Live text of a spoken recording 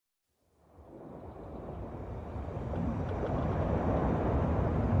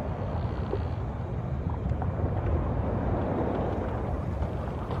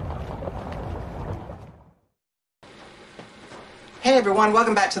Hey everyone,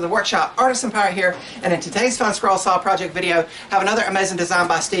 welcome back to the workshop. Artisan Pirate here, and in today's fun scroll saw project video, I have another amazing design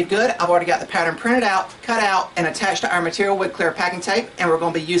by Steve Good. I've already got the pattern printed out, cut out, and attached to our material with clear packing tape, and we're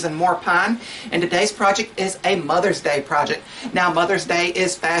going to be using more pine. And today's project is a Mother's Day project. Now Mother's Day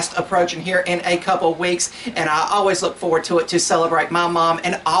is fast approaching here in a couple weeks, and I always look forward to it to celebrate my mom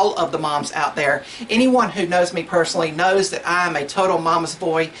and all of the moms out there. Anyone who knows me personally knows that I am a total mama's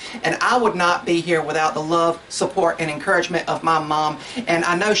boy, and I would not be here without the love, support, and encouragement of my mom. And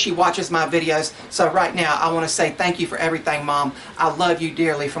I know she watches my videos, so right now I want to say thank you for everything, Mom. I love you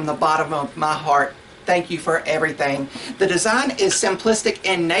dearly from the bottom of my heart. Thank you for everything. The design is simplistic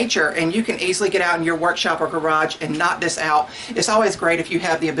in nature, and you can easily get out in your workshop or garage and knock this out. It's always great if you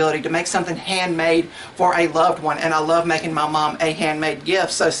have the ability to make something handmade for a loved one, and I love making my mom a handmade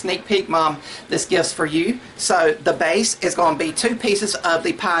gift. So sneak peek, Mom, this gift's for you. So the base is going to be 2 pieces of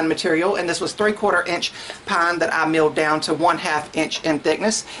the pine material, and this was 3/4 inch pine that I milled down to 1/2 inch in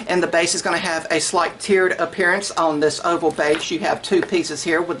thickness, and the base is going to have a slight tiered appearance on this oval base. You have 2 pieces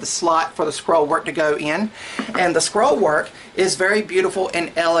here with the slot for the scroll work to go in, and the scroll work is very beautiful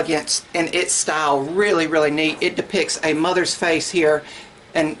and elegant in its style. Really neat. It depicts a mother's face here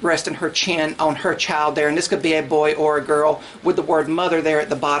and resting her chin on her child there, and this could be a boy or a girl with the word mother there at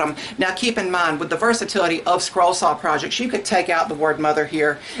the bottom. Now keep in mind, with the versatility of scroll saw projects, you could take out the word mother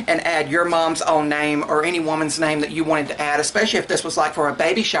here and add your mom's own name or any woman's name that you wanted to add, especially if this was like for a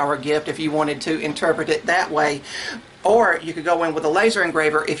baby shower gift, if you wanted to interpret it that way. Or you could go in with a laser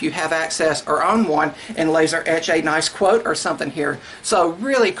engraver if you have access or own one and laser etch a nice quote or something here. So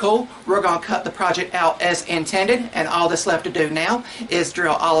really cool. We're going to cut the project out as intended, and all that's left to do now is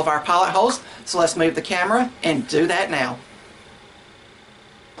drill all of our pilot holes. So let's move the camera and do that now.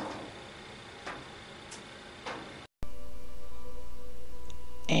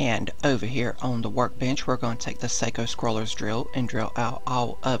 And over here on the workbench, we're going to take the Seiko Scroller's drill and drill out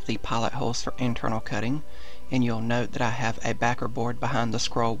all of the pilot holes for internal cutting. And you'll note that I have a backer board behind the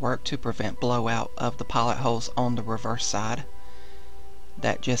scroll work to prevent blowout of the pilot holes on the reverse side.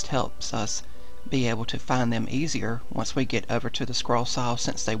 That just helps us be able to find them easier once we get over to the scroll saw,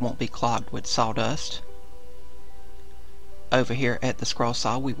 since they won't be clogged with sawdust. Over here at the scroll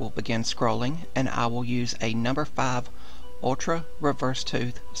saw, we will begin scrolling, and I will use a number 5 Ultra reverse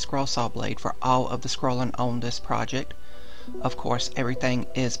tooth scroll saw blade for all of the scrolling on this project. Of course, everything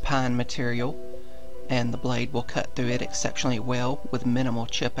is pine material, and the blade will cut through it exceptionally well with minimal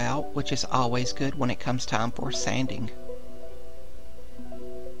chip out, which is always good when it comes time for sanding.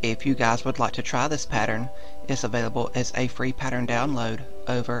 If you guys would like to try this pattern, it's available as a free pattern download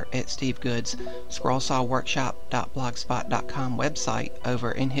over at Steve Good's scrollsawworkshop.blogspot.com website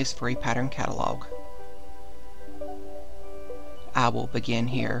over in his free pattern catalog. I will begin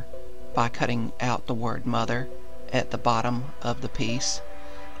here by cutting out the word mother at the bottom of the piece,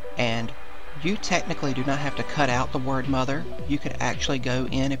 and you technically do not have to cut out the word mother. You could actually go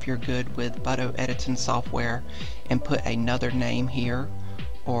in, if you're good with photo editing software, and put another name here,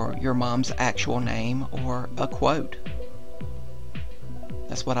 or your mom's actual name, or a quote.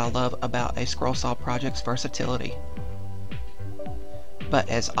 That's what I love about a scroll saw project's versatility. But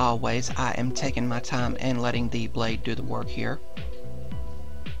as always, I am taking my time and letting the blade do the work here.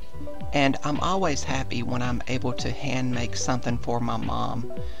 And I'm always happy when I'm able to hand make something for my mom,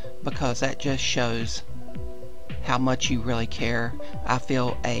 because that just shows how much you really care. I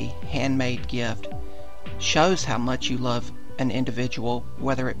feel a handmade gift shows how much you love an individual,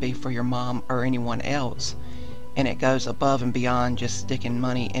 whether it be for your mom or anyone else, and it goes above and beyond just sticking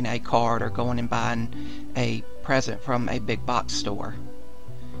money in a card or going and buying a present from a big box store.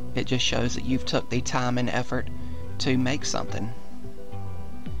 It just shows that you've took the time and effort to make something,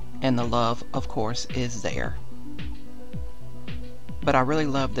 and the love, of course, is there. But I really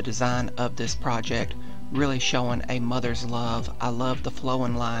love the design of this project, really showing a mother's love. I love the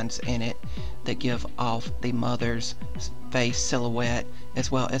flowing lines in it that give off the mother's face silhouette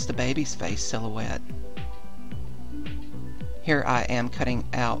as well as the baby's face silhouette. Here I am cutting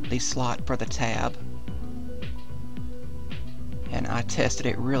out the slot for the tab, and I tested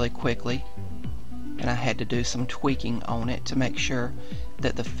it really quickly, and I had to do some tweaking on it to make sure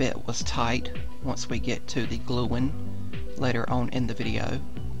that the fit was tight once we get to the gluing later on in the video.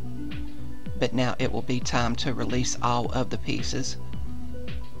 But now it will be time to release all of the pieces,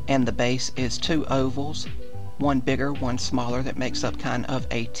 and the base is 2 ovals, one bigger, one smaller, that makes up kind of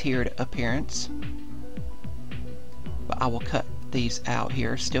a tiered appearance. But I will cut these out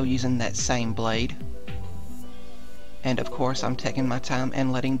here, still using that same blade, and of course I'm taking my time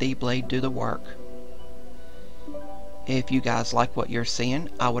and letting the blade do the work. If you guys like what you're seeing,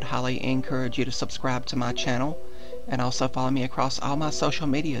 I would highly encourage you to subscribe to my channel And also follow me across all my social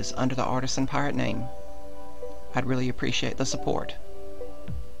medias under the Artisan Pirate name. I'd really appreciate the support.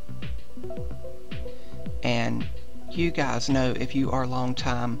 And you guys know, if you are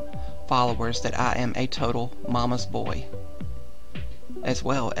longtime followers, that I am a total mama's boy, as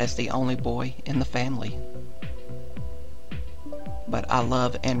well as the only boy in the family. But I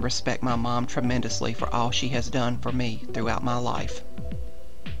love and respect my mom tremendously for all she has done for me throughout my life.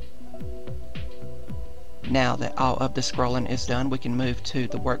 Now that all of the scrolling is done, we can move to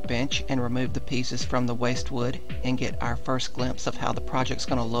the workbench and remove the pieces from the waste wood and get our first glimpse of how the project's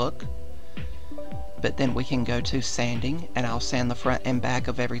going to look. But then we can go to sanding, and I'll sand the front and back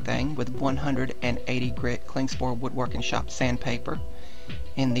of everything with 180 grit Klingspor Woodworking Shop sandpaper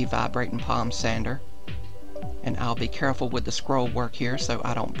in the vibrating palm sander. And I'll be careful with the scroll work here so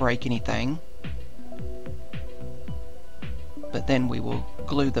I don't break anything. But then we will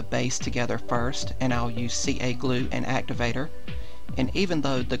glue the base together first, and I'll use CA glue and activator. And even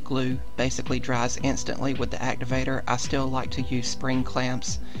though the glue basically dries instantly with the activator, I still like to use spring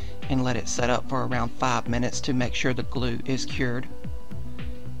clamps and let it set up for around 5 minutes to make sure the glue is cured.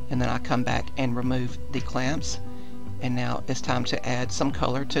 And then I come back and remove the clamps, and now it's time to add some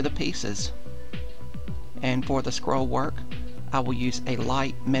color to the pieces. And for the scroll work, I will use a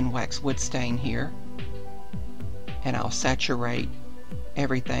light Minwax wood stain here, and I'll saturate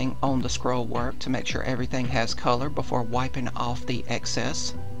everything on the scroll work to make sure everything has color before wiping off the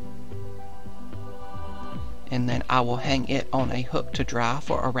excess. And then I will hang it on a hook to dry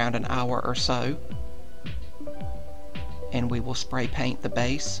for around an hour or so, and we will spray paint the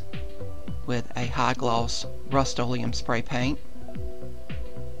base with a high gloss Rust-Oleum spray paint.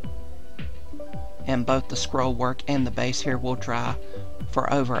 And both the scroll work and the base here will dry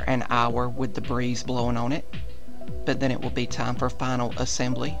for over an hour with the breeze blowing on it. But then it will be time for final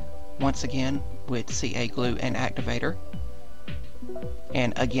assembly, once again with CA glue and activator.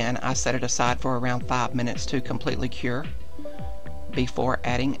 And again, I set it aside for around 5 minutes to completely cure before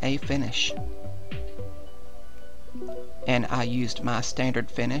adding a finish. And I used my standard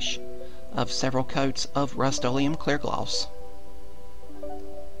finish of several coats of Rust-Oleum clear gloss.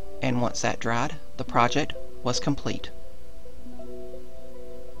 And once that dried, the project was complete.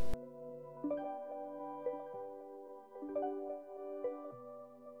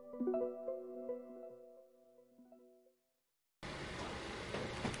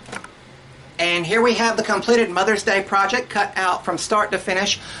 And here we have the completed Mother's Day project cut out from start to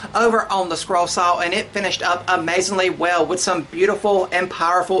finish over on the scroll saw, and it finished up amazingly well with some beautiful and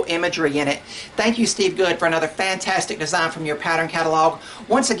powerful imagery in it. Thank you, Steve Good, for another fantastic design from your pattern catalog.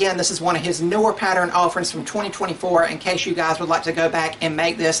 Once again, this is one of his newer pattern offerings from 2024 in case you guys would like to go back and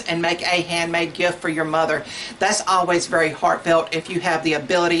make this and make a handmade gift for your mother. That's always very heartfelt if you have the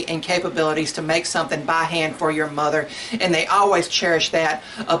ability and capabilities to make something by hand for your mother, and they always cherish that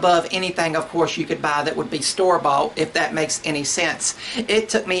above anything, of course, you could buy that would be store-bought, if that makes any sense. It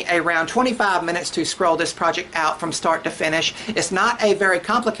took me around 25 minutes to scroll this project out from start to finish. It's not a very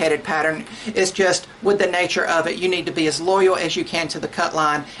complicated pattern. It's just, with the nature of it, you need to be as loyal as you can to the cut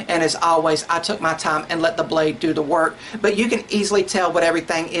line, and as always, I took my time and let the blade do the work. But you can easily tell what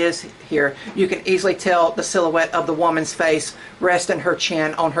everything is here. You can easily tell the silhouette of the woman's face resting her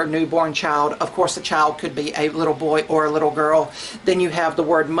chin on her newborn child. Of course, the child could be a little boy or a little girl. Then you have the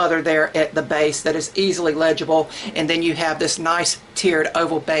word mother there at the base that is easily legible, and then you have this nice tiered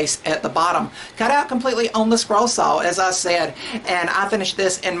oval base at the bottom, cut out completely on the scroll saw, as I said. And I finished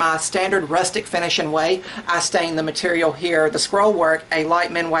this in my standard rustic finishing way. I stained the material here, the scroll work, a light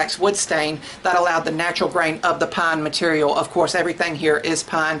Minwax wood stain that allowed the natural grain of the pine material. Of course, everything here is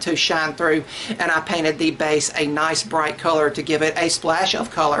pine to shine through, and I painted the base a nice bright color to give it a splash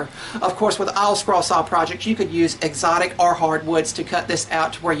of color. Of course, with all scroll saw projects, you could use exotic or hardwoods to cut this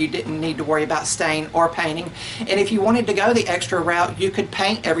out to where you didn't need to worry about stain or painting. And if you wanted to go the extra route, you could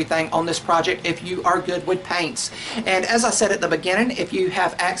paint everything on this project if you are good with paints. And as I said at the beginning, if you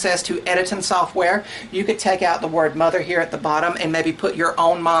have access to editing software, you could take out the word mother here at the bottom and maybe put your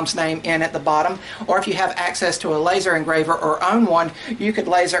own mom's name in at the bottom. Or if you have access to a laser engraver or own one, you could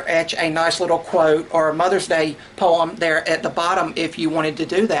laser etch a nice little quote or a Mother's Day poem there at the bottom if you wanted to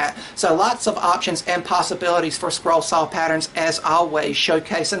do that. So lots of options and possibilities for scroll saw patterns, as always,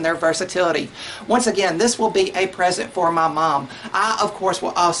 showcasing their versatility. Once again, this will be a present for my mom. I, of course,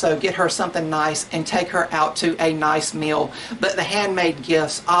 will also get her something nice and take her out to a nice meal. But the handmade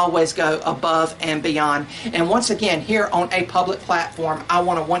gifts always go above and beyond. And once again, here on a public platform, I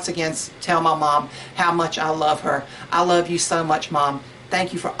want to once again tell my mom how much I love her. I love you so much, Mom.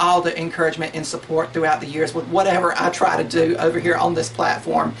 Thank you for all the encouragement and support throughout the years with whatever I try to do over here on this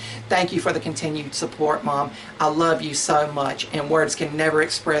platform. Thank you for the continued support, Mom. I love you so much, and words can never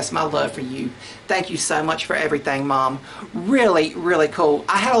express my love for you. Thank you so much for everything, Mom. Really, really cool.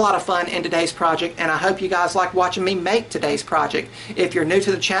 I had a lot of fun in today's project, and I hope you guys like watching me make today's project. If you're new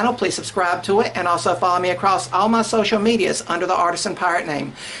to the channel, please subscribe to it, and also follow me across all my social medias under the Artisan Pirate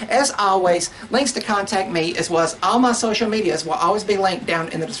name. As always, links to contact me as well as all my social medias will always be linked down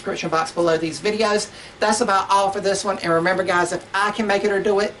in the description box below these videos. That's about all for this one, and remember guys, if I can make it or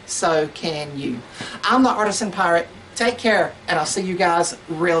do it, so can you. I'm the Artisan Pirate. Take care, and I'll see you guys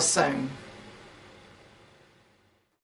real soon.